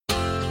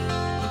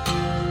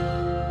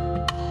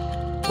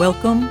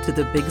Welcome to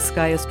the Big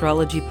Sky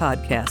Astrology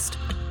Podcast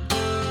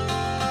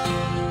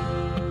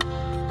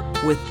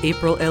with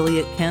April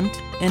Elliott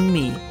Kent and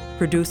me,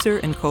 producer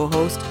and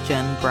co-host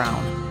Jen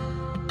Brown.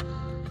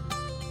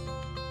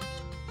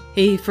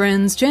 Hey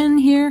friends, Jen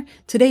here.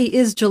 Today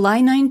is July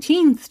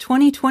 19th,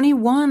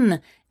 2021,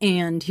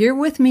 and here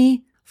with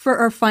me for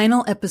our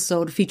final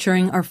episode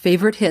featuring our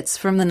favorite hits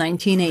from the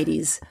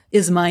 1980s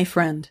is my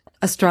friend,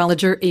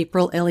 astrologer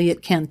April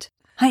Elliott Kent.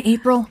 Hi,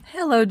 April.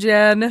 Hello,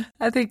 Jen.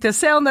 I think the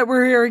sound that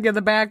we're hearing in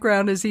the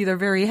background is either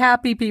very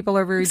happy people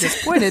or very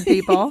disappointed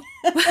people.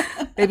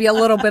 Maybe a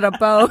little bit of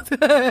both.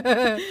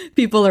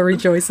 People are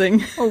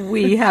rejoicing.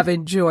 We have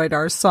enjoyed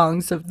our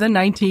songs of the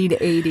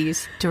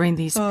 1980s during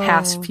these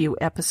past few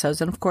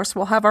episodes. And of course,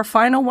 we'll have our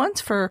final ones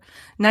for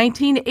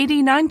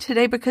 1989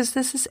 today because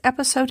this is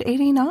episode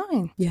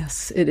 89.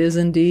 Yes, it is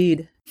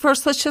indeed.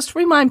 First, let's just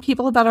remind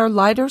people about our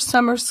lighter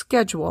summer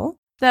schedule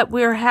that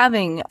we're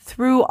having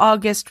through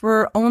August.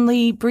 We're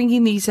only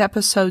bringing these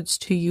episodes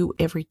to you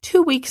every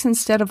 2 weeks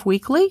instead of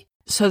weekly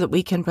so that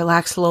we can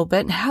relax a little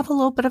bit and have a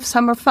little bit of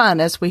summer fun,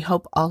 as we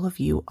hope all of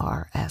you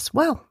are as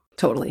well.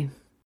 Totally.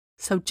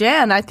 So,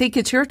 Jen, I think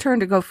it's your turn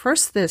to go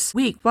first this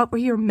week. What were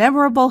your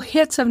memorable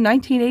hits of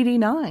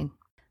 1989?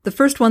 The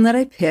first one that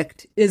I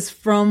picked is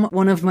from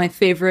one of my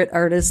favorite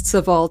artists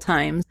of all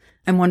time.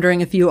 I'm wondering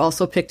if you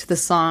also picked the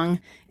song.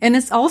 And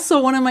it's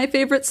also one of my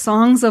favorite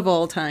songs of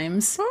all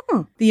times.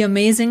 The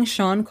amazing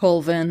Shawn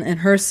Colvin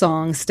and her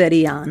song,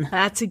 Steady On.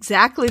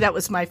 That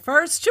was my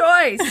first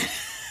choice.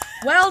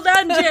 Well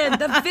done, Jen.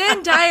 The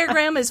Venn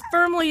diagram is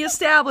firmly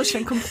established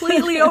and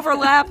completely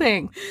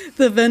overlapping.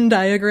 The Venn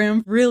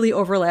diagram really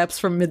overlaps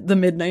from the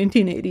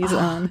mid-1980s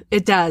on.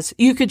 It does.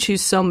 You could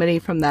choose so many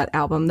from that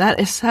album. That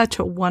is such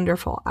a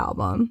wonderful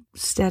album.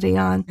 Steady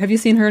On. Have you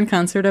seen her in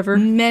concert ever?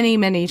 Many,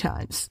 many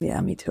times.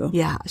 Yeah, me too.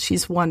 Yeah,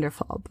 she's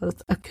wonderful,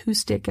 both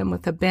acoustic and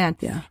with a band.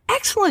 Yeah.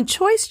 Excellent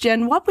choice,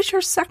 Jen. What was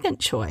your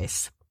second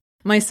choice?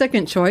 My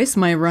second choice,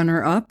 my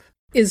runner-up,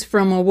 is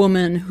from a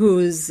woman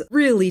who's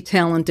really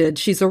talented.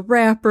 She's a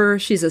rapper,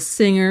 she's a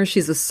singer,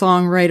 she's a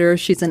songwriter,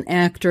 she's an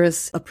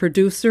actress, a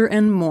producer,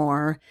 and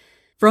more.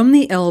 From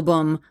the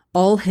album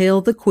All Hail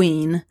the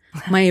Queen,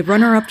 my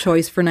runner-up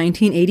choice for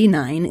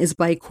 1989 is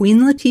by Queen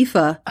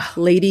Latifah,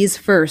 Ladies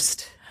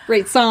First.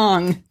 Great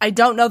song. I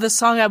don't know the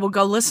song. I will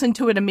go listen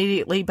to it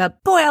immediately,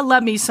 but boy, I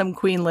love me some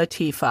Queen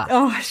Latifah.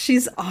 Oh,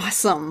 she's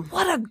awesome.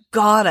 What a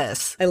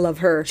goddess. I love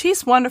her.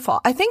 She's wonderful.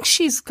 I think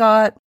she's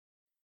got...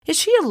 Is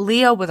she a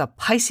Leo with a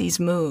Pisces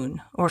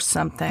moon or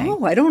something?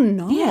 Oh, I don't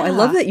know. Yeah. I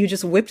love that you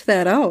just whipped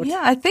that out. Yeah,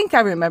 I think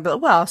I remember.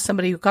 Well,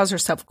 somebody who calls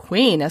herself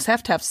queen has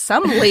have to have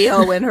some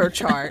Leo in her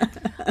chart.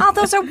 Oh,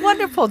 those are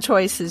wonderful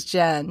choices,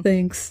 Jen.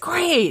 Thanks.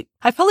 Great.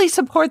 I fully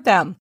support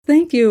them.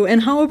 Thank you.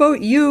 And how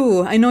about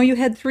you? I know you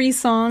had 3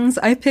 songs.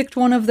 I picked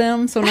one of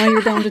them, so now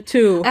you're down to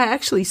 2. I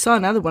actually saw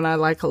another one I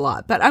like a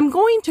lot, but I'm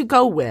going to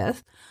go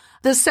with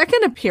the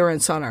second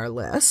appearance on our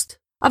list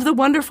of the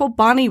wonderful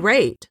Bonnie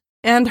Raitt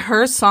and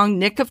her song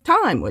Nick of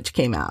Time, which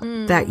came out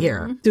that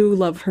year. Do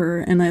love her,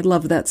 and I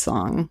love that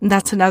song.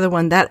 That's another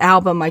one. That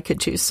album, I could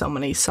choose so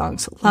many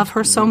songs. Love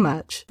her so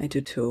much. I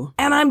do too.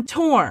 And I'm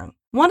torn.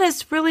 One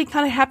is really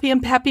kind of happy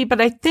and peppy, but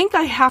I think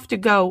I have to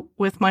go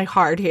with my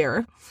heart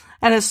here.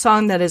 And a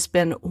song that has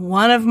been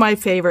one of my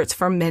favorites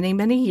for many,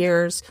 many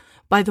years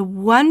by the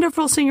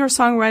wonderful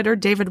singer-songwriter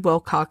David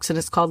Wilcox, and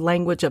it's called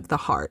Language of the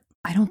Heart.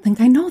 I don't think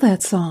I know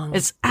that song.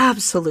 It's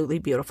absolutely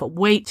beautiful.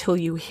 Wait till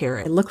you hear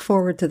I it. look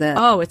forward to that.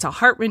 Oh, it's a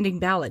heart-rending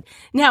ballad.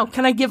 Now,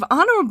 can I give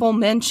honorable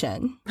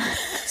mention,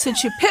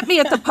 since you pit me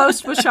at the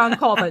post with Shawn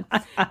Colvin,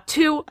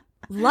 to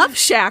Love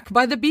Shack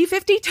by the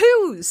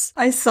B-52s.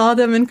 I saw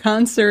them in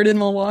concert in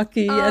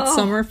Milwaukee at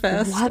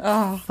Summerfest.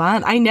 What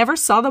fun. I never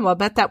saw them. I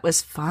bet that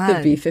was fun.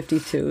 The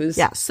B-52s.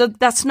 Yeah, so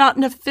that's not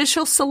an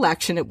official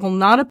selection. It will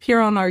not appear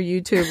on our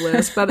YouTube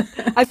list, but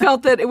I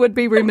felt that it would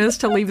be remiss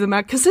to leave them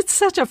out because it's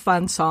such a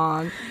fun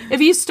song.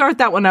 If you start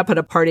that one up at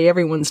a party,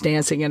 everyone's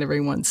dancing and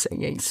everyone's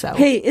singing. So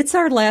Hey, it's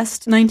our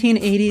last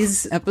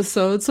 1980s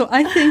episode, so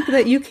I think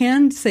that you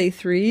can say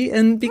 3,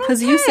 and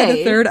because you said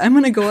a third, I'm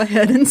going to go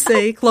ahead and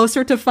say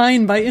Closer to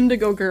Fine by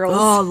Indigo Girls.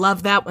 Oh,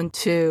 love that one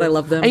too. I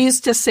love them. I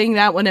used to sing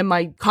that one in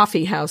my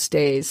coffee house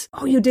days.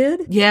 Oh, you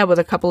did? Yeah, with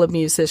a couple of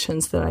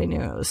musicians that I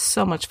knew. It was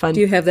so much fun. Do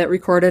you have that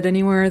recorded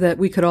anywhere that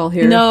we could all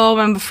hear? No,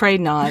 I'm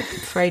afraid not.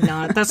 Afraid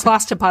not. That's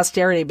lost to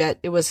posterity, but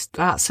it was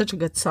such a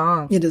good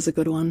song. It is a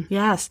good one.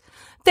 Yes.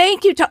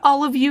 Thank you to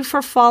all of you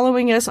for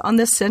following us on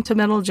this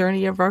sentimental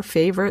journey of our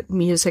favorite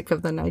music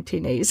of the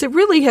 1980s. It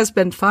really has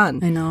been fun.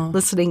 I know.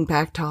 Listening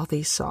back to all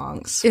these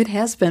songs. It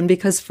has been,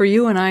 because for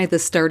you and I,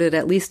 this started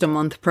at least a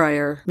month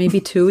prior, maybe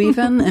 2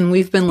 even, and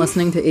we've been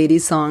listening to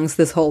 80s songs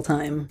this whole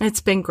time.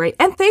 It's been great.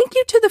 And thank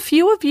you to the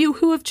few of you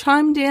who have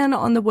chimed in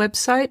on the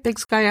website,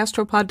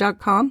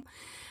 BigSkyAstropod.com.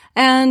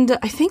 And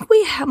I think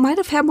we might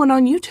have had one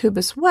on YouTube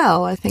as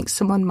well. I think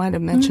someone might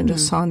have mentioned a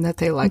song that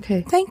they like.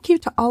 Okay. Thank you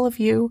to all of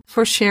you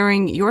for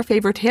sharing your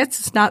favorite hits.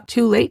 It's not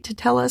too late to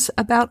tell us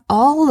about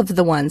all of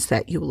the ones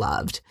that you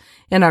loved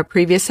in our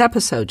previous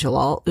episode.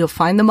 You'll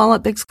find them all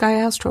at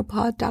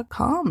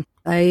BigSkyAstropod.com.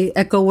 I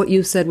echo what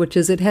you said, which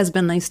is it has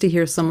been nice to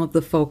hear some of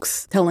the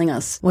folks telling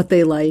us what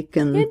they like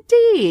and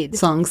Indeed.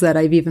 songs that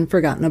I've even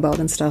forgotten about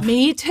and stuff.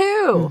 Me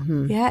too.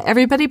 Mm-hmm. Yeah,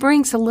 everybody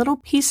brings a little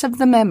piece of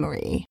the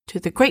memory to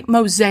the great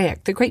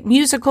mosaic, the great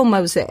musical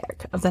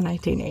mosaic of the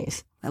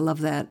 1980s. I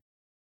love that.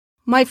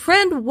 My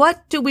friend,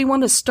 what do we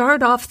want to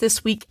start off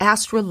this week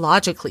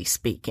astrologically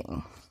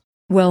speaking?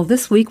 Well,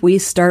 this week we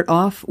start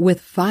off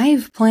with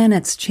 5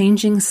 planets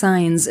changing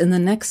signs in the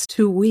next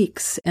 2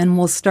 weeks, and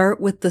we'll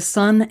start with the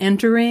sun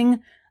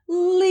entering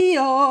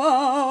Leo.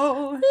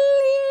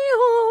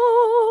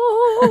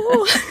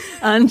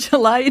 On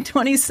July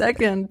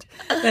 22nd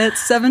at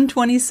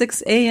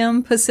 7:26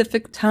 a.m.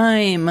 Pacific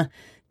time.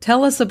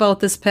 Tell us about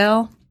this,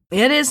 pal.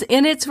 It is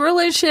in its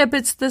rulership.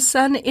 It's the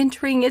sun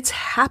entering its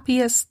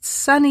happiest,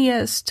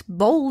 sunniest,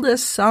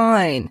 boldest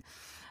sign,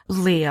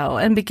 Leo,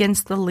 and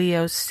begins the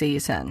Leo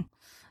season.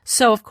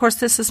 So, of course,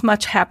 this is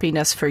much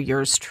happiness for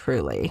yours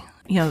truly.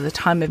 You know, the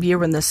time of year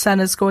when the sun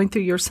is going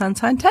through your sun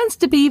sign tends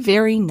to be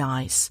very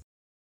nice.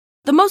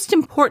 The most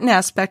important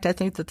aspect I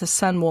think that the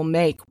sun will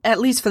make, at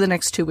least for the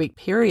next 2-week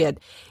period,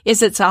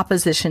 is its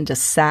opposition to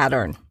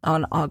Saturn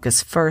on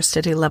August 1st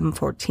at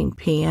 11:14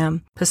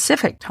 p.m.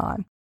 Pacific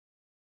time.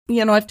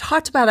 You know, I've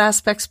talked about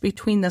aspects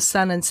between the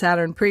sun and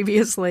Saturn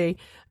previously.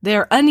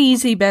 They're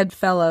uneasy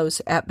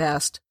bedfellows at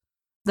best.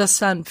 The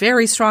sun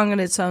very strong in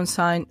its own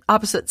sign,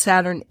 opposite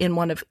Saturn in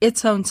one of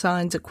its own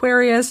signs,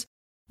 Aquarius.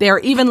 They are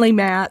evenly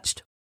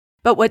matched.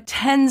 But what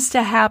tends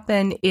to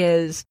happen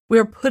is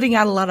we're putting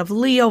out a lot of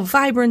Leo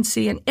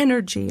vibrancy and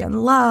energy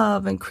and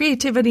love and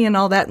creativity and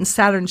all that, and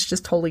Saturn's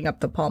just holding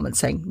up the palm and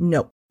saying,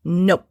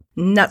 nope,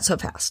 not so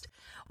fast.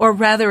 Or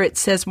rather, it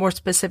says more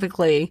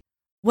specifically,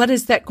 what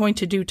is that going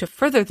to do to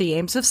further the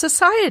aims of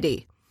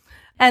society?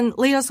 And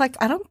Leo's like,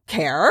 I don't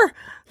care.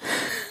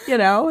 You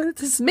know,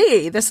 this is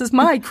me. This is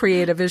my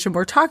creative vision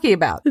we're talking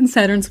about. And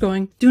Saturn's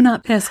going, do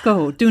not pass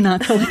go. Do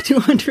not collect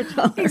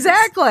 $200.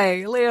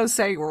 Exactly. Leo's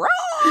saying,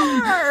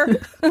 roar!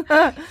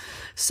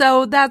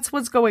 So that's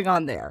what's going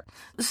on there.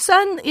 The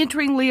sun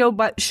entering Leo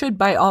should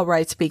by all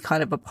rights be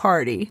kind of a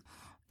party.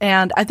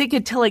 And I think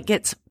until it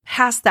gets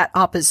past that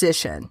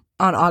opposition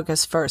on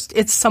August 1st,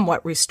 it's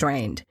somewhat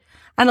restrained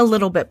and a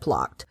little bit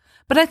blocked.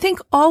 But I think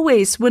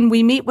always when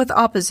we meet with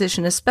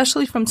opposition,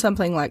 especially from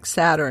something like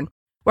Saturn,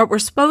 what we're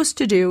supposed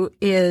to do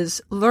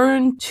is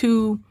learn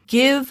to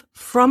give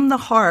from the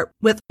heart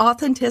with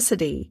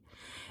authenticity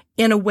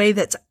in a way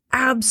that's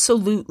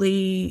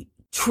absolutely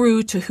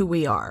true to who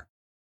we are,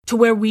 to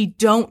where we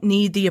don't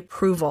need the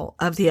approval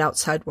of the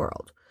outside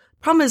world.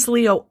 Problem is,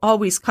 Leo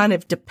always kind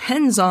of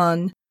depends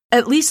on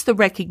at least the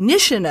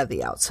recognition of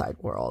the outside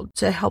world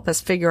to help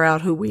us figure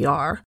out who we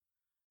are.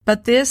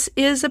 But this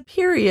is a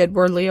period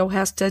where Leo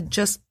has to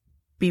just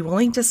be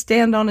willing to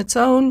stand on its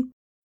own,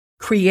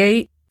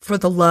 create for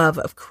the love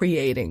of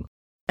creating,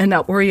 and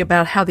not worry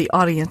about how the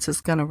audience is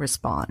going to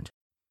respond.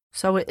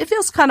 So it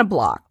feels kind of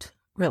blocked,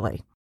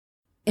 really.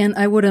 And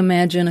I would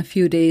imagine a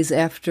few days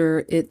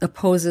after it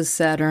opposes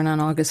Saturn on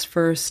August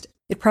 1st,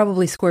 it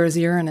probably squares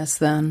Uranus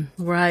then.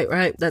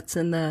 Right. That's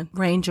in the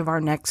range of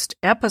our next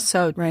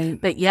episode. Right.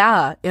 But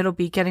yeah, it'll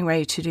be getting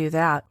ready to do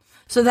that.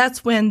 So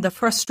that's when the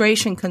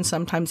frustration can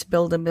sometimes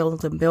build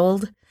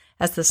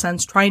as the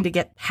sun's trying to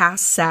get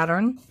past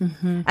Saturn.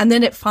 Mm-hmm. And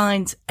then it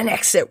finds an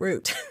exit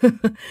route,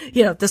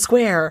 the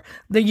square,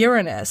 the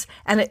Uranus,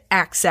 and it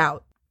acts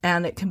out.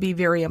 And it can be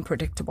very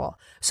unpredictable.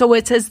 So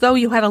it's as though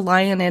you had a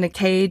lion in a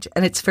cage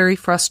and it's very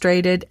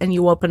frustrated and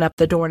you open up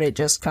the door and it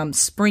just comes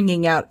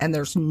springing out and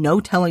there's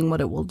no telling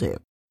what it will do.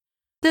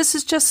 This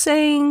is just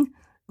saying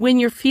when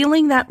you're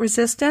feeling that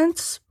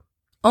resistance,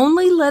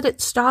 only let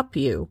it stop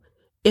you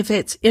if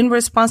it's in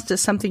response to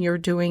something you're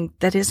doing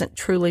that isn't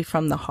truly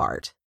from the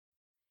heart.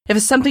 If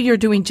it's something you're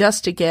doing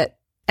just to get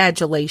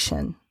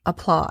adulation,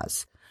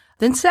 applause,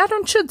 then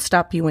Saturn should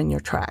stop you in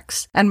your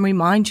tracks and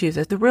remind you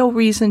that the real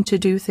reason to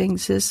do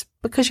things is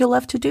because you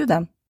love to do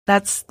them.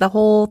 That's the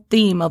whole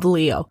theme of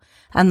Leo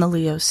and the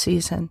Leo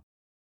season.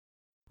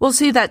 We'll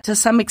see that to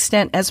some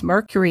extent as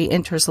Mercury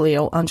enters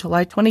Leo on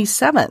July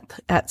 27th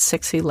at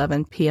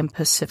 6:11 p.m.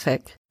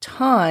 Pacific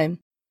time.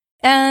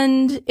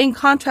 And in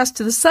contrast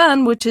to the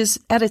sun, which is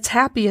at its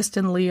happiest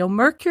in Leo,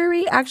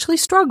 Mercury actually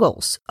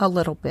struggles a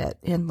little bit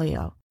in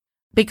Leo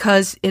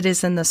because it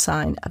is in the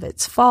sign of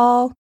its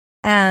fall.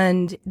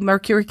 And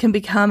Mercury can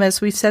become,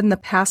 as we've said in the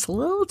past, a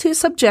little too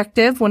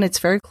subjective when it's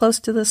very close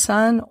to the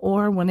sun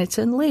or when it's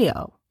in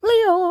Leo.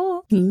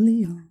 Leo.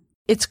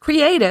 It's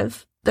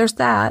creative. There's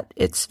that.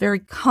 It's very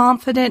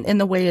confident in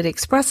the way it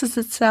expresses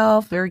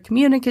itself, very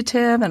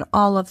communicative and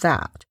all of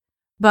that.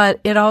 But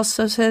it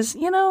also says,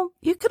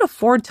 you could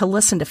afford to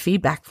listen to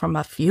feedback from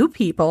a few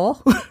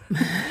people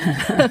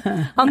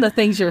on the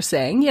things you're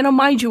saying.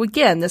 Mind you,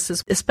 again, this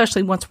is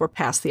especially once we're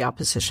past the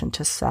opposition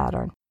to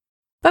Saturn.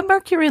 But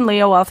Mercury in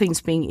Leo, all things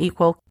being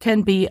equal,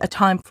 can be a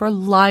time for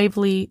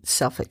lively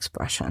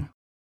self-expression.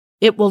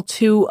 It will,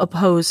 too,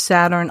 oppose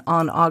Saturn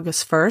on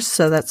August 1st,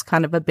 so that's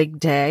kind of a big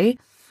day,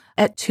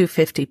 at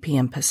 2:50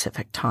 p.m.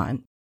 Pacific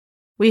time.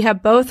 We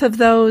have both of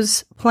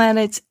those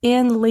planets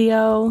in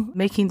Leo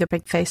making the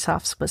big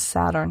face-offs with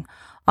Saturn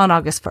on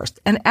August 1st.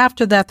 And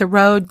after that, the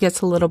road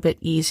gets a little bit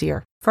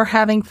easier for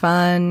having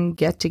fun,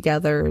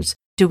 get-togethers,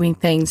 doing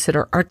things that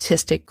are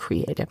artistic,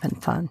 creative,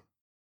 and fun.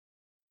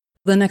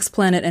 The next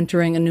planet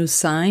entering a new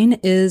sign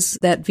is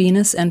that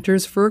Venus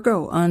enters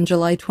Virgo on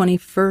July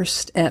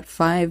 21st at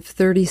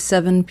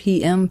 5:37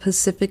 p.m.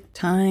 Pacific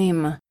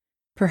time.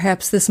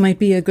 Perhaps this might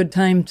be a good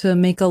time to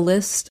make a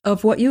list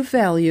of what you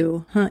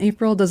value. Huh,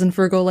 April? Doesn't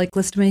Virgo like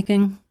list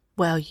making?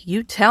 Well,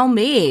 you tell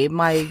me,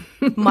 my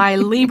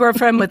Libra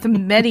friend with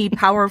many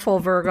powerful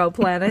Virgo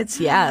planets.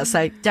 Yes,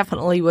 I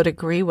definitely would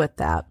agree with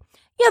that.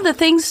 Yeah, the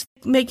things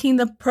making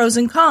the pros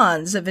and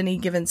cons of any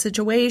given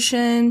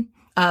situation,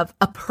 of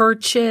a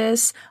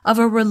purchase, of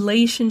a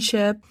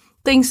relationship,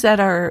 things that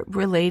are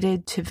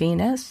related to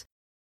Venus.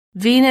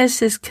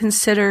 Venus is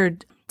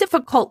considered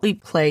difficultly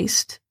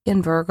placed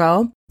in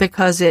Virgo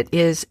because it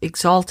is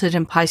exalted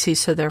in Pisces,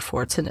 so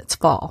therefore it's in its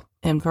fall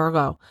in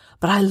Virgo.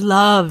 But I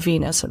love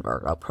Venus in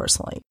Virgo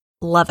personally.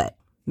 Love it.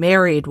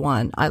 Married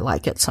one. I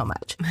like it so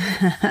much.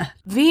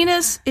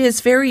 Venus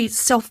is very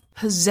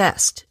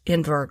self-possessed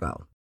in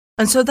Virgo.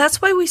 And so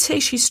that's why we say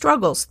she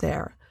struggles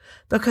there,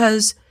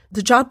 because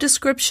the job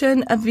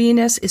description of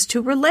Venus is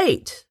to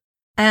relate.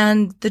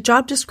 And the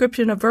job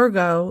description of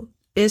Virgo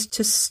is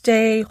to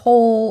stay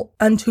whole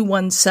unto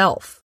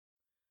oneself.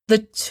 The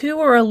two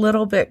are a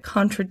little bit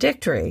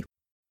contradictory.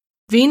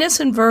 Venus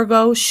in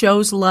Virgo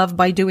shows love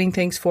by doing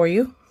things for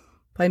you,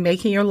 by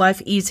making your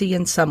life easy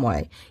in some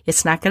way.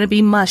 It's not going to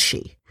be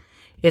mushy.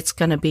 It's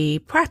going to be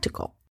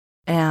practical.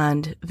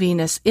 And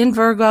Venus in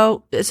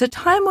Virgo is a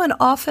time when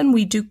often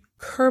we do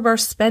curb our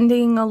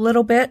spending a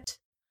little bit.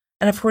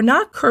 And if we're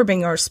not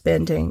curbing our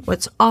spending,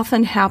 what's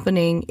often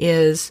happening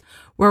is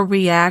we're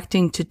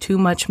reacting to too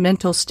much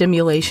mental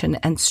stimulation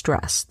and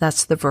stress.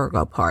 That's the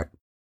Virgo part.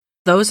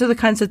 Those are the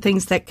kinds of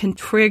things that can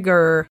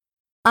trigger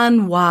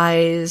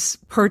unwise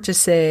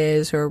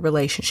purchases or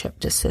relationship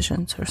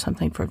decisions or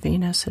something for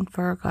Venus and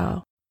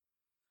Virgo.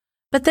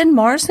 But then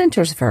Mars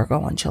enters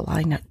Virgo on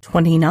July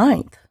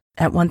 29th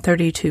at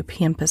 1:32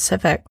 p.m.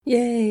 Pacific.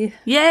 Yay.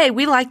 Yay,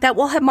 we like that.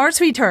 We'll have Mars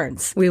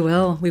returns. We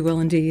will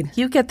indeed.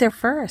 You get there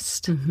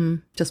first.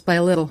 Just by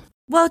a little.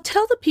 Well,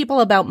 tell the people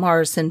about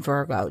Mars in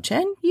Virgo,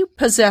 Jen. You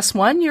possess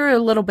one. You're a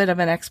little bit of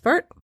an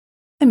expert.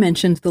 I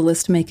mentioned the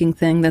list-making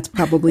thing. That's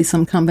probably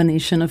some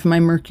combination of my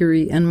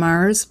Mercury and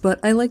Mars, but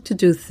I like to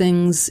do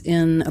things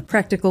in a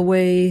practical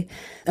way,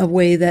 a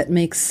way that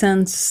makes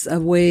sense, a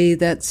way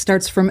that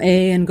starts from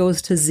A and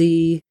goes to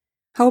Z.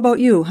 How about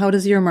you? How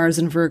does your Mars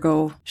in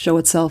Virgo show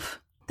itself?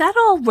 That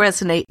all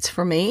resonates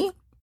for me.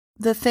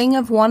 The thing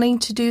of wanting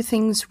to do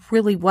things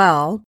really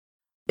well.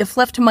 If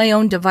left to my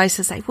own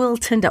devices, I will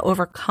tend to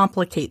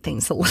overcomplicate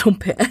things a little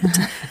bit.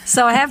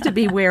 So I have to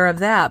be aware of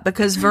that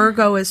because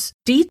Virgo is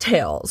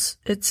details.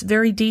 It's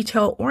very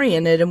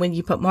detail-oriented. And when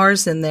you put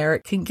Mars in there,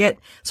 it can get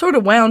sort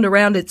of wound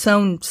around its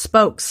own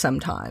spokes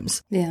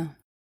sometimes. Yeah.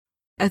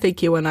 I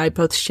think you and I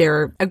both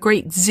share a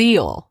great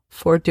zeal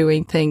for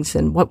doing things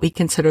in what we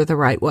consider the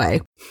right way.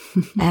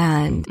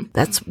 And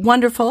that's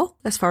wonderful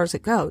as far as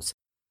it goes.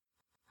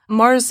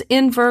 Mars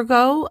in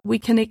Virgo, we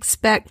can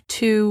expect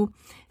to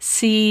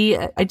see,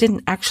 I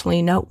didn't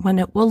actually know when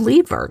it will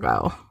leave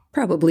Virgo.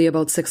 Probably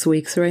about 6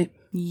 weeks, right?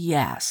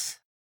 Yes.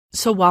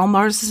 So while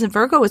Mars is in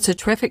Virgo, it's a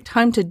terrific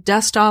time to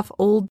dust off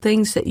old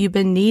things that you've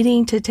been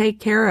needing to take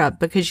care of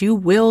because you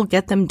will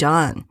get them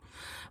done.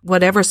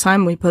 Whatever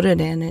sign we put it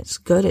in, it's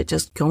good at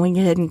just going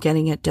ahead and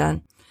getting it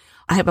done.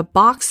 I have a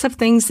box of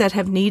things that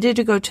have needed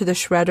to go to the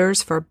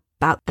shredders for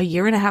about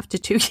 1.5 to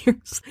 2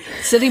 years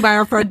sitting by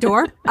our front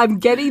door. I'm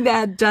getting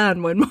that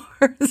done when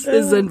Mars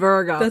is in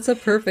Virgo. That's a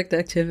perfect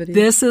activity.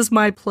 This is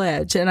my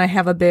pledge. And I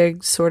have a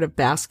big sort of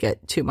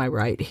basket to my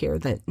right here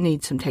that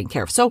needs some taken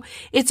care of. So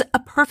it's a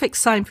perfect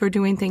sign for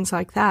doing things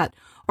like that.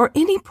 Or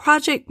any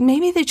project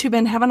maybe that you've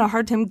been having a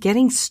hard time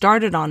getting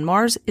started on.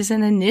 Mars is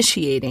an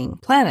initiating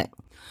planet.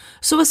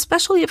 So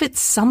especially if it's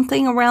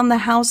something around the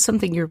house,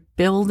 something you're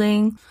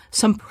building,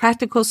 some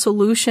practical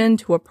solution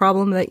to a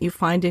problem that you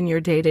find in your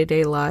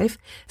day-to-day life,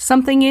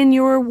 something in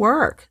your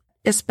work,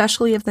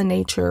 especially of the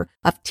nature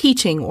of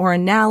teaching or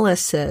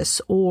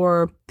analysis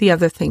or the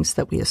other things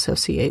that we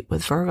associate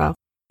with Virgo.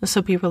 This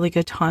will be a really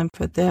good time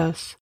for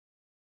this.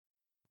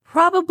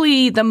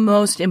 Probably the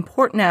most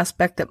important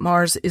aspect that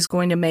Mars is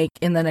going to make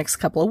in the next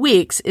couple of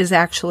weeks is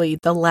actually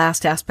the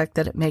last aspect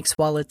that it makes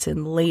while it's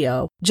in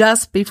Leo,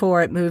 just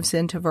before it moves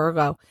into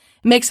Virgo.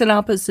 It makes an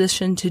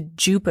opposition to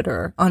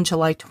Jupiter on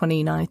July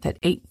 29th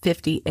at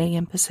 8:50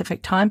 a.m.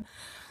 Pacific time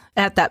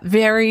at that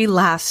very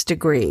last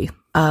degree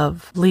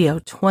of Leo,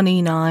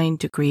 29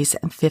 degrees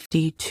and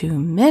 52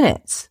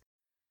 minutes.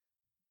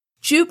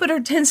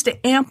 Jupiter tends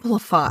to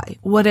amplify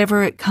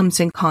whatever it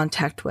comes in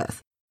contact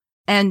with.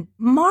 And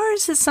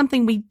Mars is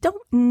something we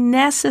don't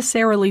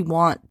necessarily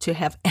want to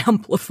have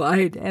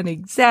amplified and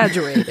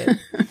exaggerated.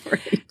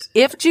 Right.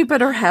 If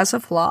Jupiter has a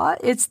flaw,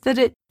 it's that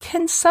it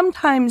can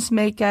sometimes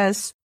make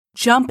us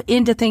jump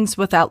into things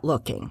without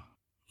looking,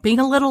 being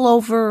a little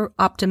over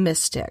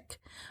optimistic,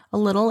 a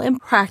little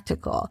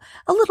impractical,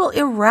 a little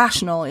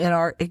irrational in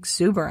our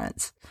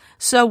exuberance.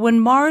 So when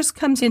Mars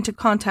comes into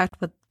contact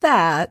with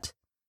that,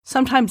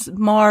 sometimes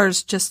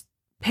Mars just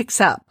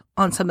picks up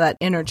on some of that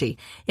energy.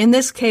 In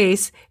this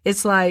case,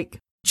 it's like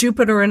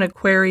Jupiter in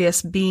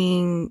Aquarius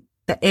being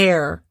the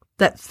air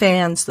that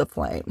fans the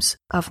flames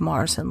of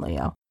Mars and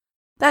Leo.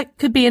 That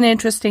could be an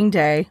interesting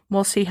day.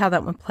 We'll see how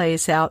that one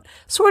plays out.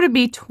 Sort of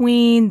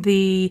between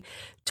the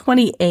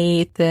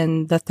 28th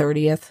and the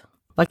 30th,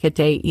 like a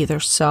day either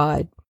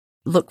side.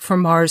 Look for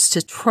Mars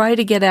to try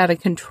to get out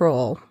of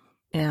control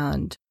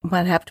and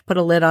might have to put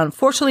a lid on.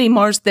 Fortunately,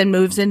 Mars then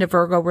moves into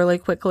Virgo really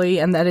quickly,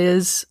 and that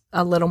is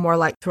a little more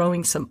like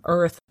throwing some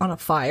earth on a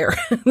fire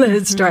than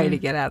it's trying to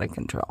get out of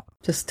control.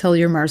 Just tell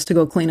your Mars to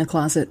go clean a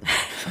closet.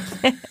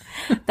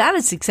 That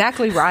is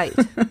exactly right.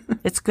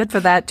 It's good for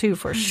that too,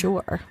 for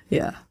sure.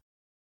 Yeah.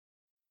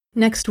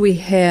 Next we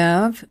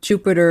have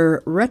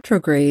Jupiter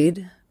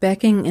retrograde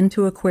backing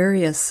into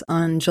Aquarius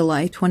on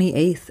July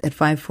 28th at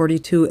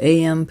 5:42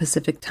 a.m.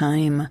 Pacific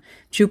time.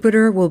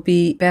 Jupiter will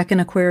be back in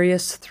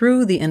Aquarius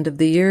through the end of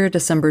the year,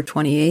 December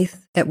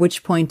 28th, at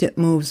which point it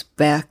moves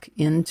back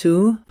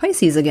into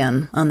Pisces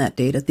again on that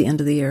date at the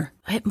end of the year.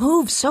 It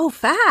moves so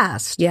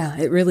fast. Yeah,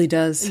 it really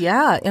does.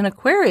 Yeah, in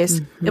Aquarius.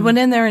 Mm-hmm. It went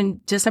in there in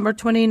December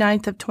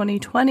 29th of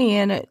 2020,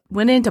 and it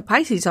went into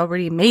Pisces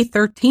already May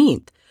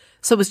 13th.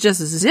 So it was just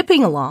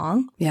zipping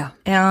along. Yeah.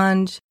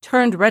 And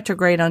turned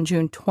retrograde on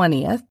June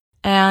 20th.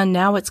 And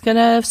now it's going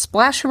to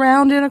splash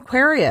around in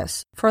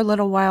Aquarius for a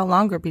little while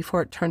longer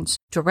before it turns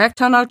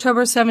direct on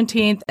October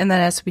 17th. And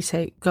then, as we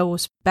say,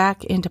 goes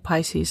back into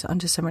Pisces on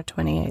December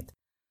 28th.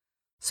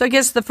 So I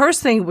guess the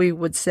first thing we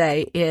would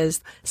say is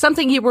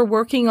something you were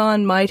working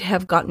on might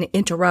have gotten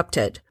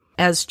interrupted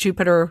as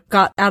Jupiter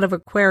got out of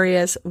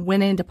Aquarius,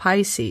 went into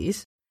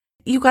Pisces.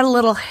 You got a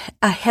little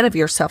ahead of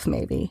yourself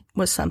maybe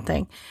with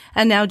something.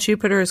 And now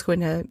Jupiter is going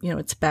to,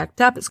 it's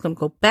backed up. It's going to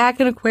go back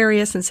in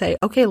Aquarius and say,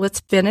 okay, let's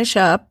finish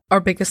up our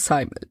big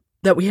assignment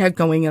that we had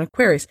going in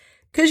Aquarius.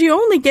 Because you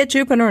only get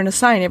Jupiter in a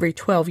sign every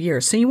 12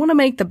 years. So you want to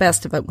make the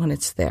best of it when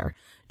it's there.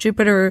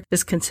 Jupiter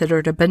is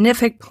considered a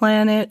benefic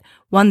planet,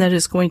 one that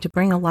is going to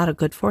bring a lot of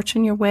good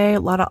fortune your way,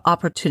 a lot of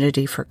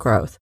opportunity for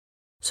growth.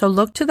 So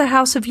look to the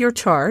house of your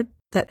chart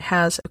that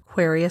has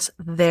Aquarius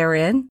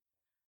therein.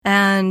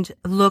 And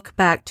look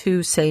back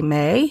to, say,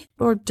 May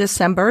or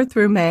December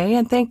through May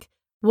and think,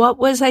 what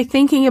was I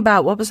thinking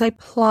about? What was I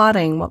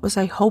plotting? What was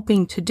I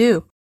hoping to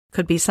do?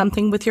 Could be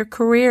something with your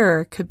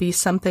career. Could be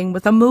something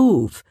with a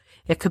move.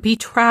 It could be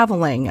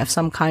traveling of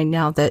some kind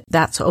now that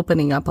that's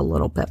opening up a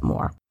little bit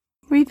more.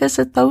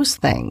 Revisit those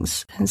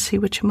things and see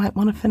what you might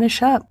want to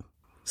finish up.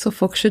 So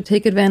folks should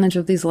take advantage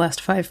of these last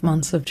 5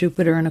 months of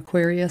Jupiter in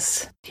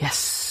Aquarius.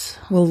 Yes.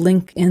 We'll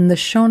link in the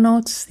show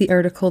notes the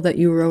article that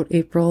you wrote,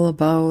 April,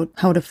 about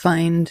how to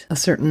find a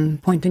certain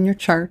point in your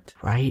chart.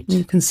 Right.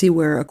 You can see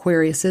where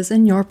Aquarius is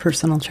in your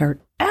personal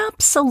chart.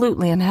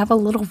 Absolutely. And have a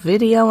little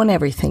video and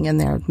everything in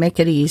there. Make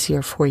it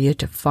easier for you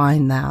to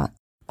find that.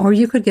 Or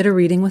you could get a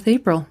reading with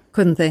April,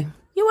 couldn't they?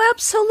 You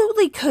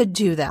absolutely could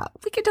do that.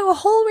 We could do a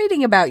whole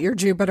reading about your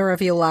Jupiter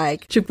if you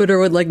like. Jupiter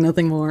would like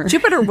nothing more.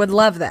 Jupiter would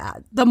love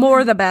that. The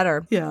more, the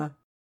better. Yeah.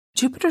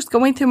 Jupiter's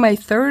going through my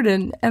third,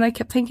 and I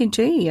kept thinking,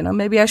 gee,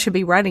 maybe I should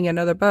be writing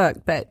another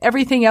book. But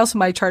everything else in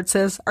my chart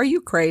says, are you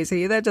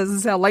crazy? That doesn't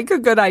sound like a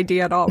good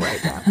idea at all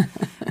right now.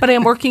 But I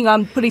am working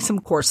on putting some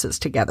courses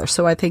together.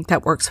 So I think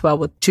that works well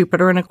with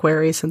Jupiter and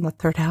Aquarius in the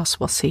third house.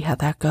 We'll see how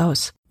that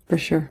goes. For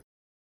sure.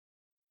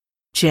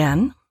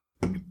 Jen?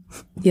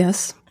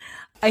 Yes?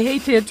 I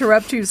hate to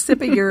interrupt you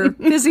sipping your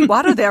fizzy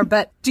water there,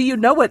 but do you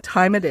know what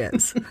time it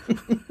is?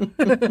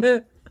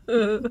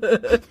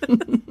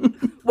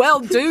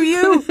 Well, do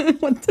you?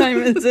 What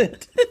time is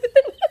it?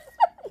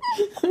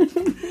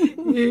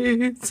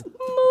 It's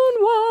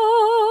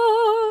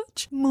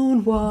Moonwatch.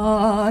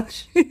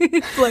 Moonwatch.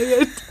 Play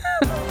it.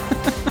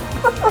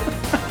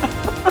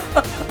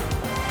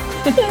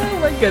 Oh,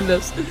 my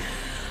goodness.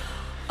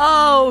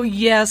 Oh,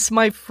 yes,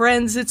 my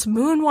friends, it's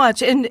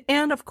Moonwatch.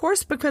 And of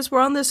course, because we're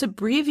on this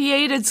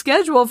abbreviated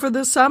schedule for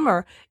the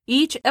summer,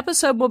 each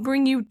episode will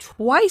bring you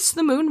twice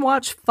the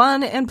Moonwatch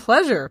fun and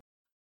pleasure.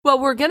 Well,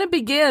 we're going to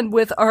begin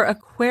with our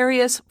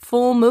Aquarius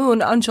full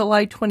moon on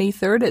July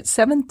 23rd at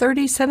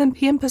 7:37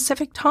 p.m.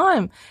 Pacific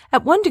time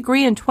at 1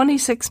 degree and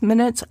 26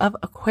 minutes of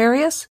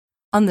Aquarius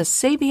on the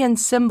Sabian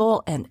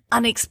symbol and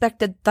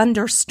unexpected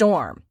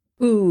thunderstorm.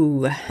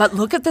 Ooh. But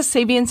look at the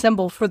Sabian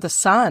symbol for the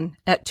sun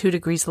at 2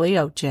 degrees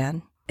Leo,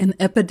 Jen. An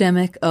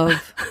epidemic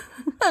of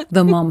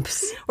the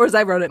mumps. Or as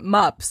I wrote it,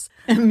 mups.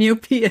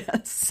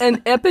 MUPS.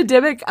 An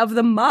epidemic of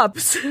the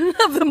mups,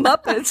 of the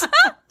Muppets.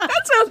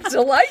 That sounds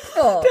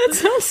delightful. That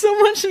sounds so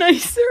much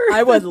nicer.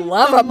 I would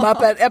love a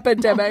Muppet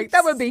epidemic.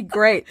 That would be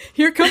great.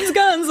 Here comes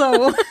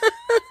Gonzo.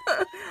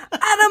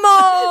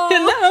 Animal!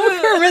 And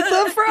now Kermit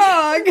the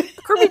Frog.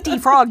 Kermit the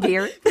Frog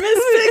here. Miss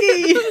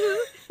Piggy.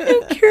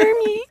 And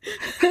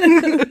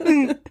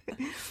Kermit.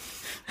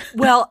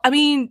 Well, I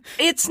mean,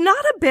 it's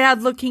not a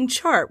bad looking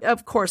chart.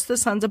 Of course, the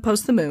sun's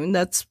opposed to the moon.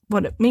 That's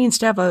what it means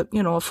to have a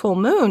full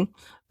moon.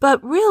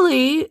 But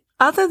really,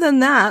 other than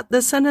that,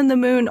 the sun and the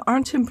moon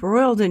aren't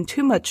embroiled in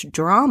too much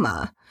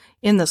drama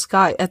in the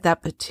sky at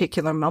that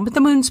particular moment.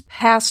 The moon's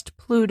past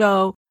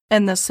Pluto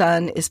and the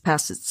sun is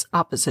past its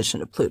opposition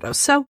to Pluto.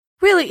 So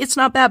really, it's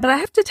not bad. But I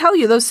have to tell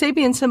you, those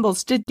Sabian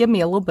symbols did give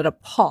me a little bit of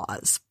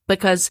pause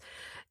because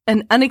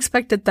an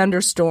unexpected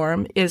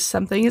thunderstorm is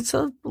something, it's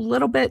a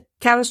little bit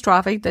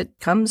catastrophic that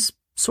comes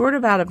sort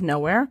of out of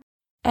nowhere.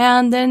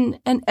 And then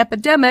an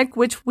epidemic,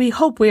 which we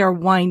hope we are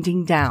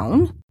winding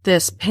down,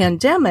 this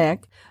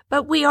pandemic,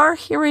 but we are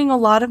hearing a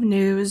lot of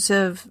news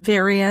of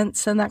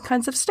variants and that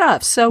kinds of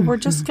stuff. So we're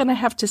just going to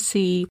have to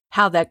see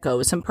how that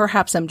goes. And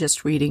perhaps I'm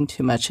just reading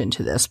too much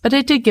into this, but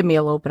it did give me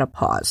a little bit of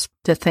pause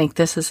to think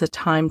this is a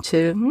time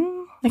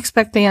to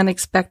expect the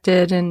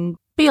unexpected and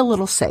be a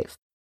little safe.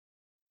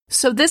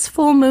 So this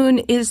full moon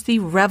is the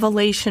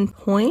revelation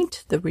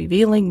point, the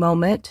revealing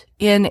moment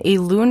in a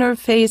lunar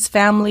phase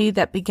family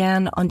that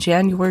began on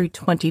January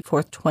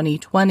 24th,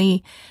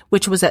 2020,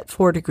 which was at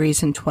 4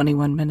 degrees and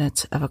 21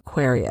 minutes of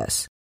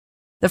Aquarius.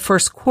 The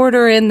first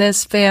quarter in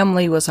this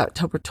family was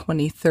October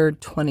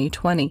 23rd,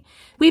 2020.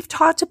 We've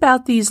talked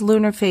about these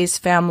lunar phase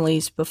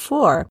families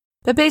before,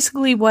 but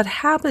basically what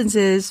happens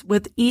is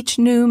with each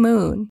new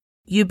moon,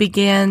 you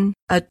begin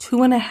a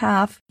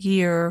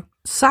 2.5-year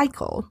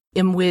cycle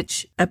in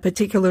which a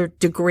particular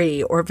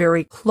degree or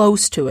very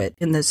close to it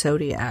in the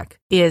zodiac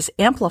is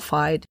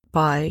amplified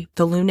by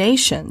the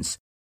lunations.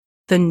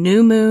 The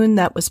new moon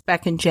that was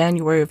back in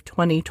January of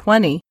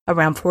 2020,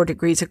 around 4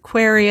 degrees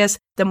Aquarius.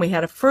 Then we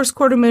had a first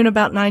quarter moon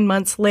about 9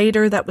 months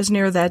later that was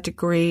near that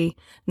degree.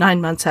 9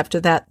 months after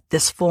that,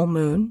 this full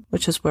moon,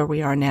 which is where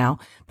we are now.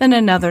 Then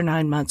another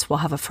 9 months, we'll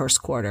have a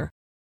first quarter.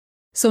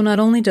 So not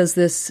only does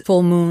this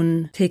full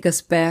moon take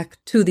us back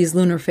to these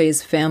lunar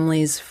phase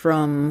families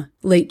from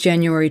late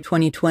January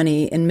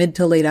 2020 and mid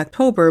to late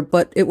October,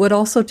 but it would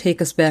also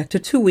take us back to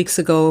 2 weeks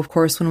ago, of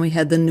course, when we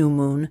had the new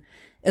moon,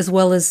 as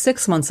well as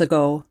 6 months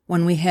ago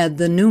when we had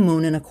the new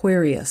moon in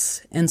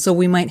Aquarius. And so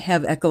we might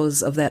have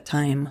echoes of that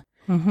time.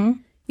 Mm-hmm.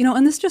 You know,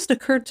 and this just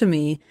occurred to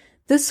me.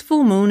 This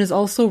full moon is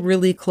also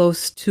really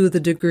close to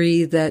the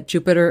degree that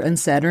Jupiter and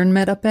Saturn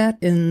met up at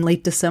in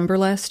late December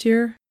last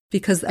year.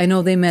 Because I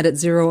know they met at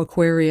 0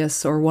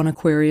 Aquarius or 1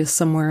 Aquarius,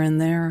 somewhere in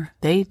there.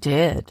 They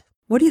did.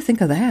 What do you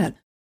think of that?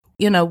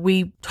 You know,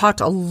 we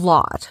talked a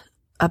lot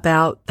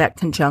about that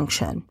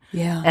conjunction.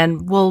 Yeah.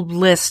 And we'll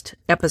list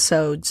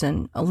episodes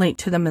and a link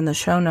to them in the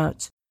show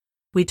notes.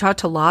 We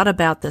talked a lot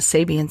about the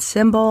Sabian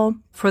symbol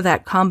for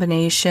that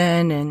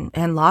combination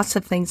and lots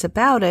of things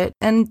about it.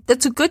 And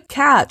it's a good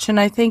catch. And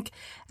I think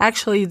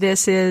actually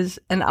this is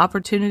an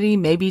opportunity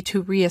maybe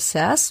to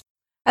reassess.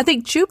 I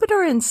think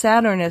Jupiter and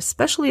Saturn,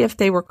 especially if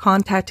they were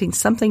contacting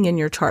something in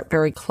your chart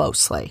very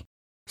closely,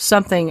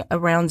 something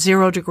around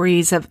 0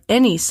 degrees of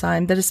any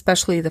sign, but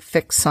especially the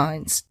fixed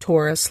signs,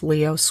 Taurus,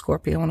 Leo,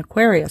 Scorpio, and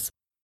Aquarius.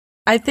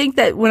 I think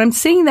that when I'm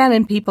seeing that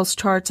in people's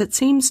charts, it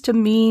seems to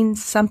mean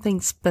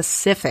something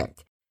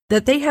specific,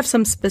 that they have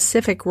some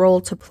specific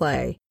role to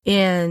play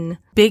in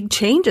big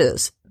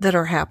changes that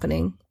are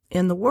happening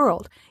in the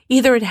world.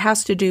 Either it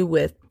has to do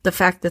with the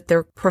fact that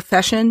their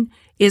profession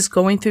is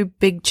going through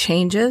big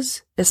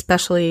changes,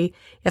 especially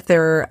if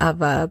they're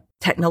of a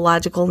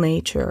technological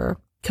nature,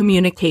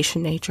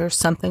 communication nature,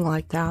 something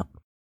like that.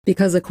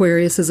 Because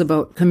Aquarius is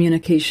about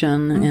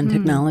communication and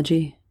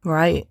technology.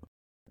 Right.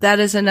 That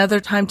is another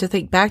time to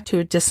think back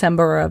to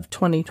December of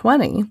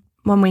 2020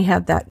 when we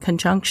had that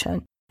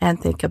conjunction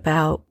and think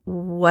about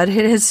what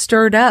it has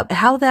stirred up,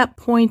 how that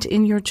point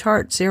in your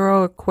chart,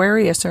 0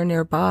 Aquarius or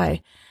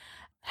nearby,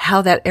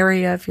 how that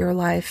area of your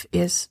life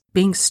is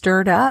being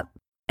stirred up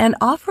and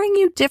offering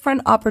you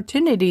different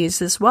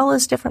opportunities as well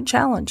as different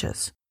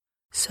challenges.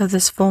 So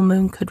this full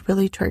moon could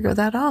really trigger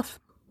that off.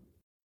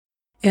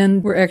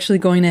 And we're actually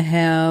going to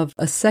have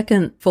a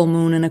second full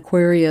moon in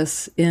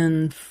Aquarius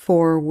in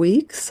 4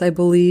 weeks, I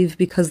believe,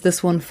 because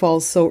this one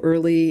falls so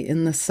early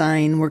in the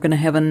sign. We're going to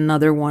have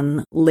another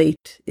one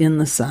late in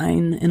the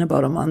sign in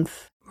about a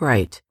month.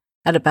 Right.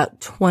 At about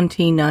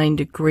 29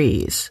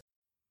 degrees.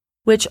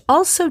 Which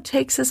also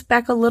takes us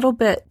back a little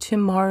bit to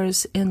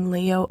Mars in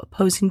Leo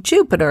opposing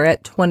Jupiter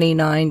at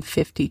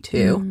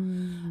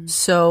 29:52.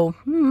 So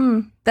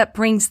that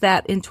brings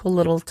that into a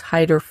little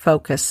tighter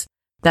focus,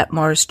 that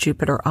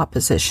Mars-Jupiter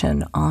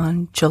opposition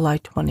on July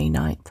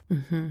 29th.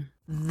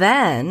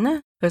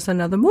 Then there's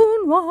another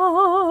moon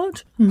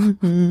watch.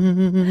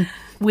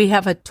 We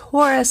have a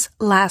Taurus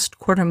last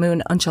quarter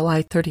moon on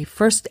July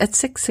 31st at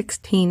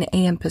 6:16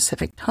 a.m.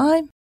 Pacific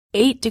time.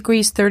 8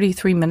 degrees,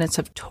 33 minutes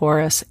of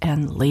Taurus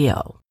and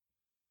Leo.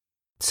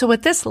 So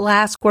with this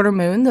last quarter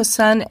moon, the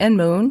sun and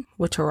moon,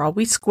 which are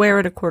always square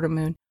at a quarter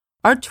moon,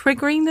 are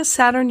triggering the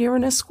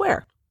Saturn-Uranus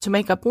square to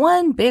make up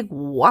one big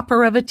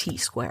whopper of a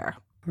T-square.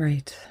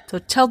 Right. So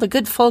tell the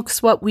good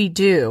folks what we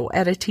do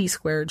at a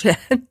T-square, Jen,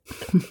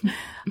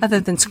 other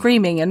than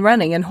screaming and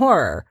running and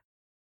horror.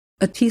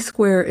 A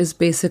T-square is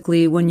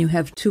basically when you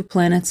have 2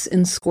 planets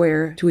in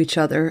square to each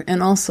other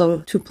and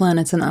also 2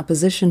 planets in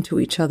opposition to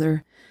each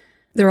other.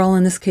 They're all,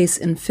 in this case,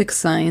 in fixed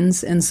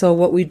signs. And so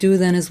what we do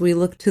then is we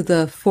look to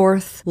the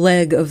 4th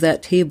leg of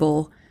that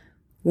table,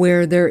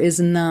 where there is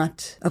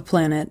not a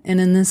planet. And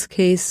in this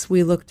case,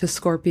 we look to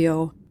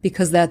Scorpio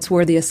because that's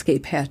where the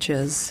escape hatch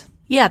is.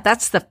 Yeah,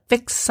 that's the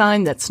fixed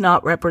sign that's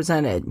not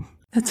represented.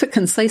 That's a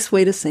concise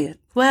way to say it.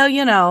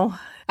 Well,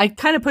 I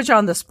kind of put you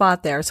on the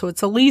spot there, so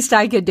it's the least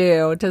I could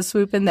do to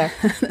swoop in there.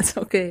 That's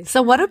okay.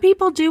 So what do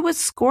people do with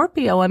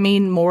Scorpio? I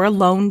mean, more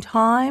alone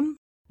time?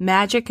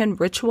 Magic and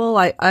ritual,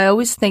 I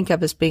always think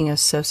of as being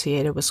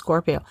associated with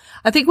Scorpio.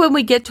 I think when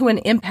we get to an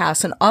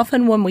impasse, and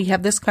often when we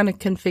have this kind of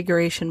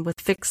configuration with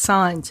fixed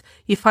signs,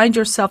 you find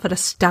yourself at a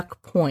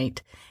stuck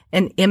point,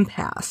 an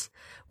impasse,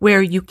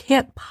 where you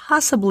can't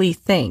possibly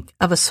think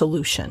of a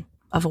solution,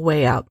 of a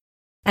way out.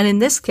 And in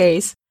this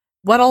case,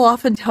 what I'll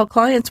often tell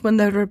clients when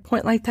they're at a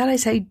point like that, I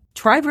say,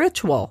 try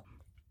ritual.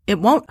 It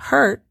won't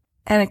hurt,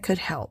 and it could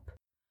help.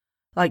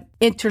 Like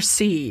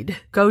intercede,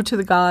 go to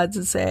the gods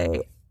and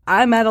say,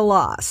 I'm at a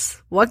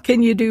loss. What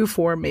can you do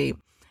for me?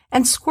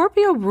 And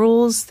Scorpio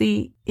rules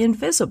the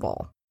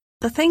invisible.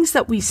 The things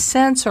that we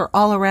sense are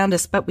all around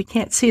us, but we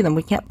can't see them.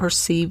 We can't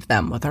perceive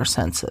them with our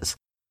senses.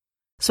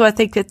 So I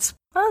think it's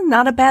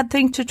not a bad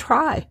thing to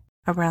try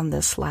around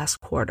this last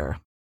quarter.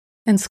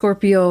 And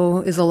Scorpio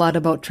is a lot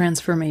about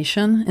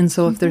transformation. And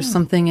so if there's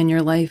something in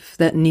your life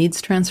that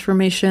needs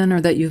transformation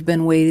or that you've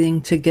been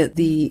waiting to get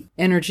the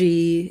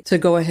energy to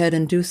go ahead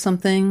and do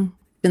something,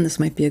 then this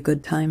might be a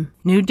good time.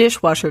 New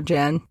dishwasher,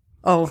 Jen.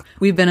 Oh,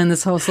 we've been in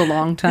this house a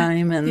long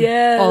time, and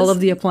yes. All of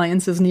the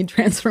appliances need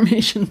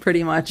transformation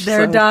pretty much.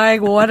 They're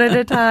dying one at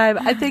a time.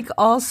 I think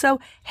also,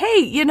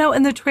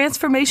 and the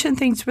transformation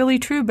thing's really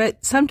true,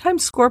 but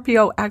sometimes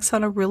Scorpio acts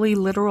on a really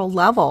literal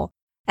level.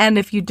 And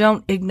if you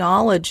don't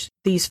acknowledge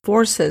these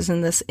forces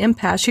in this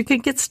impasse, you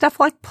could get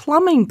stuff like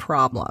plumbing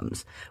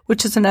problems,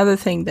 which is another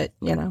thing that,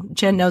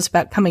 Jen knows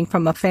about coming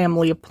from a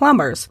family of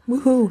plumbers.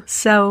 Woohoo.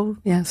 So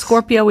yes.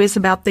 Scorpio is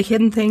about the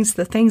hidden things,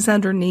 the things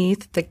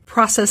underneath, the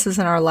processes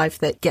in our life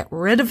that get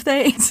rid of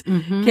things,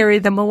 carry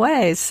them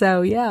away.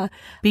 So yeah,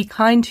 be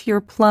kind to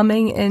your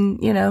plumbing and,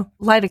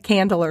 light a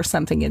candle or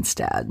something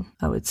instead,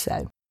 I would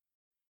say.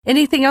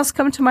 Anything else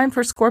come to mind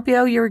for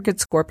Scorpio? You're a good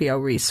Scorpio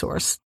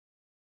resource.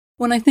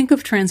 When I think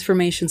of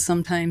transformation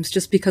sometimes,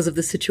 just because of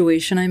the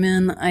situation I'm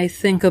in, I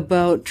think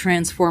about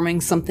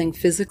transforming something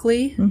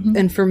physically.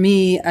 And for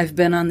me, I've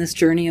been on this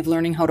journey of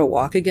learning how to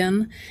walk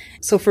again.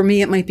 So for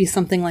me, it might be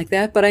something like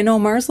that. But I know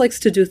Mars likes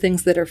to do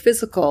things that are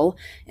physical,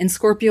 and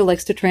Scorpio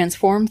likes to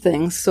transform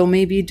things. So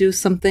maybe do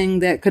something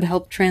that could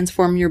help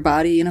transform your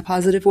body in a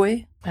positive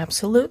way.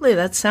 Absolutely.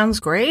 That sounds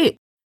great.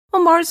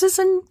 Well, Mars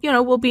is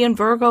will be in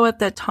Virgo at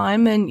that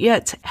time. And yeah,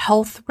 it's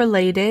health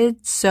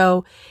related.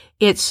 So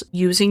it's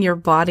using your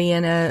body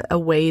in a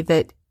way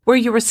where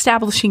you're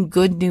establishing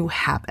good new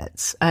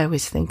habits, I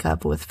always think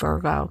of with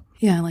Virgo.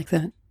 Yeah, I like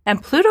that.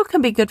 And Pluto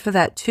can be good for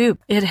that too.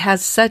 It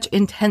has such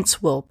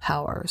intense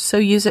willpower, so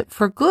use it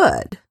for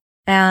good.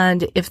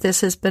 And if this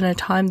has been a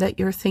time that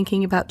you're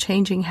thinking about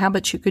changing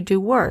habits, you could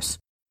do worse.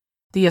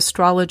 The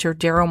astrologer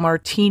Daryl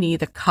Martini,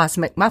 the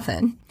cosmic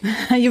muffin.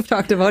 You've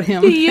talked about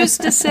him. He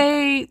used to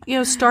say,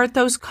 start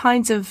those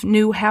kinds of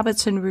new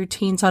habits and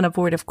routines on a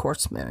void of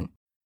course moon.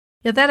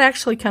 Yeah, that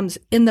actually comes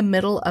in the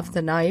middle of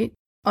the night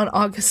on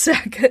August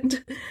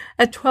 2nd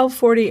at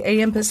 12:40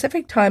 a.m.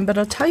 Pacific time. But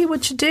I'll tell you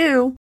what you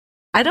do.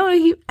 I don't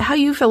know how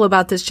you feel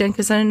about this, Jen,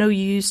 because I know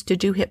you used to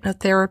do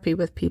hypnotherapy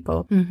with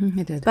people.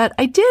 I did. But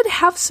I did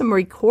have some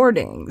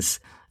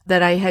recordings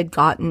that I had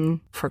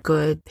gotten for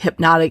good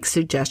hypnotic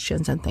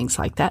suggestions and things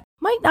like that.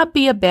 Might not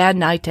be a bad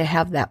night to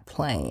have that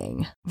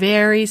playing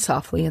very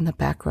softly in the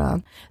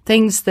background.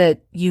 Things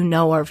that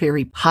are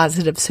very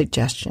positive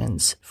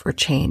suggestions for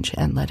change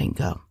and letting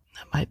go.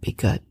 That might be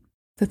good.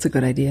 That's a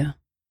good idea.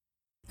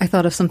 I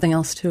thought of something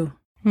else too.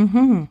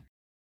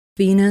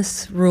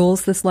 Venus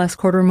rules this last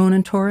quarter moon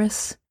in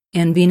Taurus,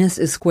 and Venus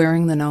is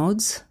squaring the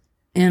nodes.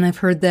 And I've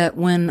heard that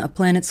when a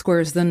planet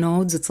squares the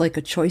nodes, it's like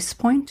a choice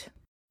point.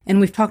 And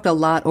we've talked a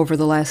lot over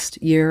the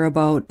last year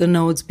about the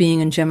nodes being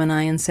in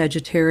Gemini and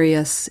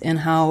Sagittarius and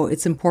how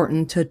it's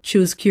important to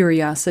choose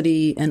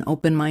curiosity and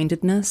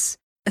open-mindedness,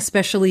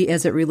 especially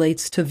as it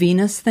relates to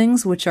Venus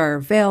things, which are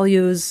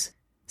values,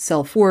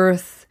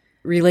 self-worth,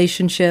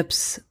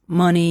 relationships,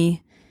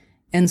 money.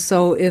 And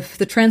so if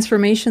the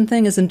transformation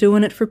thing isn't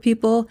doing it for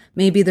people,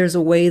 maybe there's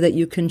a way that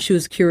you can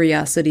choose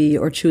curiosity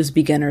or choose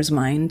beginner's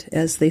mind,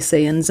 as they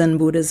say in Zen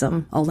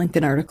Buddhism. I'll link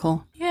an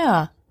article.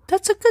 Yeah.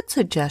 That's a good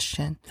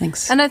suggestion.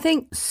 Thanks. And I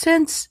think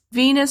since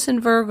Venus in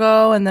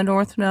Virgo and the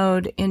North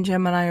Node in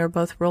Gemini are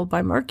both ruled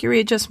by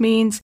Mercury, it just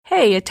means,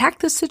 hey, attack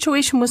the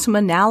situation with some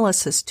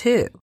analysis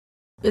too.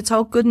 It's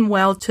all good and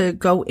well to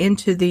go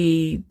into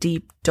the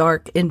deep,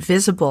 dark,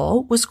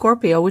 invisible with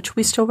Scorpio, which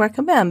we still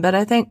recommend. But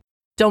I think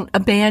don't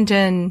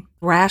abandon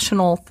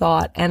rational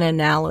thought and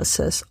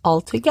analysis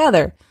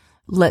altogether.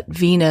 Let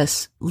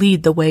Venus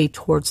lead the way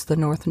towards the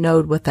North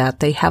Node with that.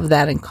 They have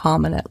that in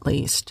common at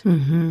least.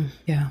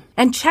 Yeah.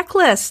 And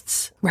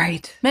checklists.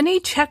 Right. Many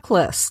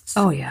checklists.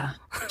 Oh, yeah.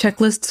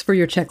 Checklists for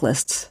your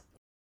checklists.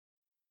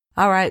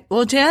 All right.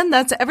 Well, Jen,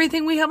 that's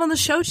everything we have on the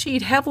show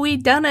sheet. Have we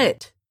done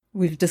it?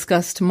 We've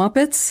discussed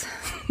Muppets.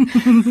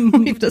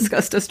 We've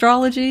discussed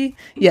astrology.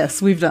 Yes,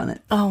 we've done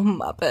it. Oh,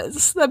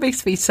 Muppets. That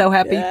makes me so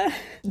happy. Yeah.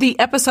 The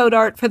episode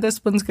art for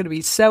this one's going to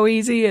be so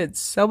easy. It's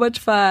so much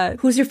fun.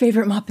 Who's your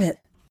favorite Muppet?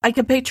 I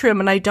can picture him,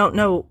 and I don't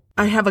know.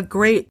 I have a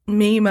great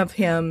meme of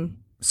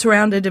him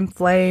surrounded in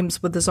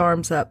flames with his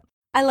arms up.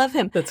 I love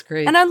him. That's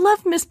great. And I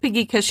love Miss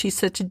Piggy because she's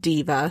such a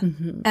diva.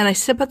 Mm-hmm. And I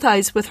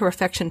sympathize with her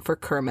affection for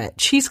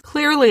Kermit. She's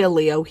clearly a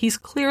Leo. He's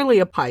clearly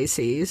a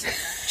Pisces.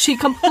 She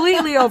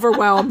completely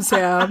overwhelms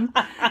him.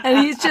 And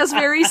he's just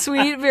very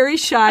sweet, very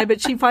shy,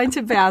 but she finds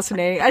him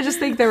fascinating. I just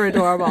think they're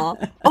adorable.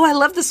 Oh, I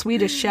love the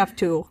Swedish chef,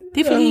 too.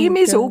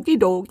 Okie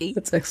dokie.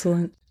 That's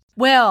excellent.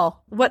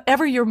 Well,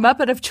 whatever your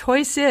Muppet of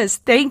choice is,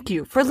 thank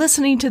you for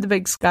listening to the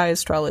Big Sky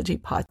Astrology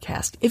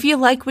Podcast. If you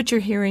like what you're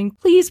hearing,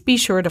 please be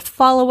sure to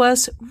follow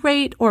us,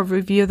 rate or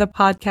review the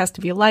podcast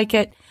if you like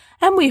it,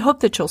 and we hope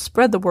that you'll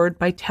spread the word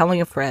by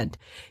telling a friend.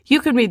 You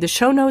can read the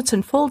show notes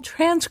and full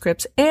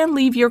transcripts and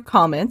leave your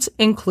comments,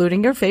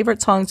 including your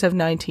favorite songs of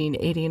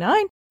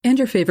 1989. And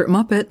your favorite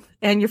Muppet.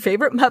 And your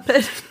favorite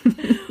Muppet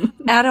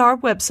at our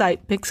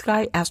website,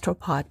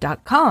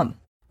 BigSkyAstropod.com.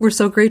 We're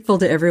so grateful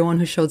to everyone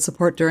who showed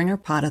support during our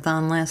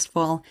Podathon last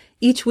fall.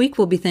 Each week,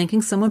 we'll be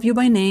thanking some of you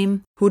by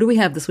name. Who do we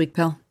have this week,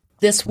 Pal?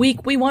 This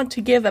week, we want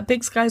to give a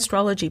Big Sky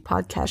Astrology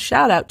Podcast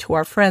shout-out to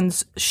our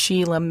friends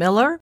Sheila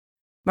Miller,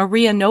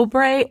 Maria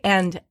Nobre,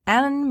 and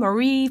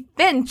Anne-Marie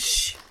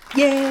Finch.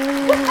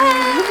 Yay!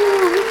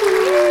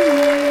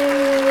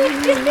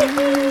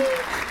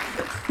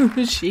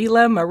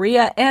 Sheila,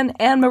 Maria, and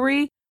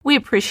Anne-Marie, we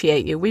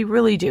appreciate you. We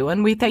really do.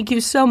 And we thank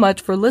you so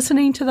much for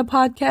listening to the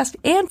podcast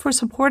and for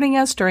supporting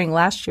us during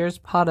last year's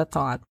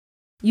Podathon.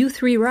 You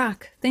three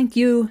rock. Thank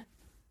you.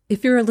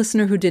 If you're a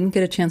listener who didn't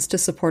get a chance to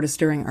support us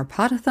during our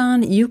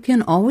Podathon, you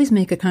can always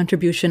make a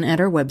contribution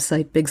at our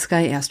website,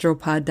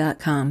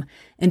 BigSkyAstropod.com.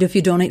 And if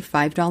you donate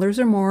 $5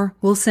 or more,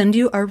 we'll send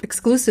you our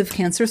exclusive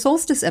Cancer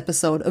Solstice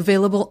episode,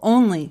 available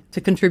only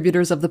to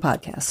contributors of the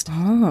podcast.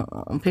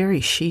 Oh, very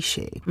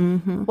she-she.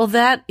 Mm-hmm. Well,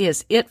 that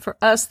is it for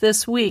us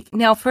this week.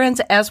 Now, friends,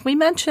 as we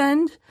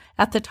mentioned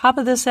at the top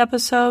of this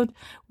episode,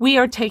 we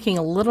are taking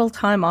a little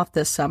time off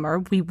this summer.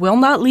 We will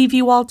not leave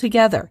you all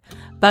together,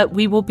 but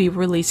we will be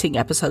releasing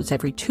episodes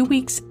every 2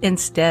 weeks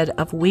instead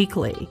of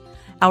weekly.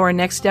 Our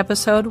next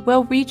episode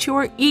will reach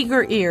your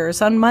eager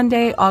ears on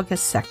Monday,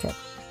 August 2nd.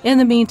 In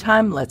the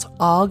meantime, let's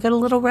all get a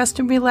little rest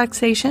and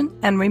relaxation.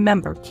 And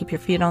remember, keep your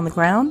feet on the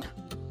ground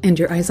and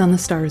your eyes on the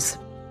stars.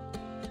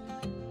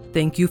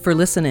 Thank you for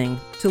listening.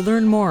 To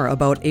learn more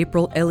about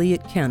April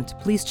Elliott Kent,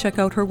 please check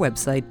out her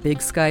website,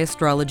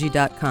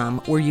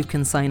 BigSkyAstrology.com, where you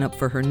can sign up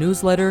for her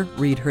newsletter,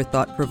 read her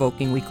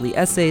thought-provoking weekly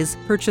essays,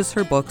 purchase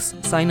her books,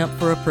 sign up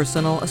for a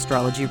personal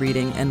astrology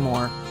reading, and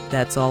more.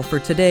 That's all for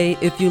today.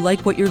 If you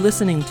like what you're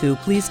listening to,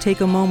 please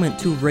take a moment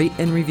to rate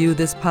and review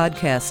this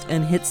podcast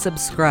and hit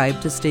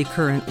subscribe to stay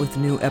current with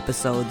new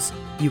episodes.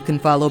 You can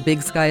follow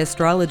Big Sky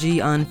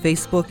Astrology on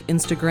Facebook,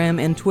 Instagram,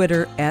 and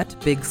Twitter at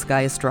Big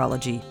Sky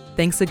Astrology.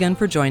 Thanks again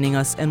for joining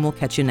us, and we'll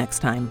catch you next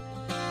time.